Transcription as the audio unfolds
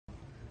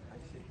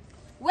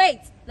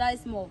Wait, there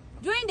is more.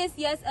 During this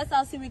year's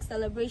SLC Week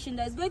celebration,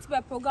 there is going to be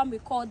a program we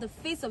call the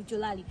Face of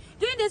Jolali.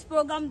 During this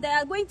program, there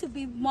are going to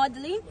be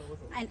modeling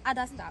and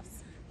other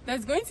stuffs.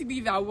 There's going to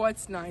be the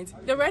awards night,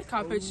 the red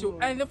carpet show,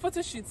 and the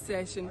photo shoot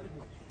session.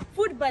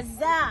 Food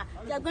bazaar.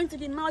 There are going to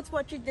be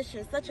mouth-watering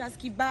dishes such as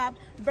kebab,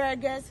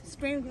 burgers,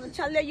 spring roll.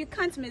 Charlie, you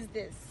can't miss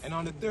this. And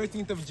on the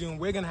 13th of June,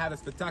 we're going to have a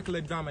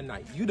spectacular drama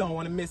night. You don't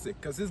want to miss it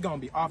because it's going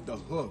to be off the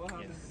hook.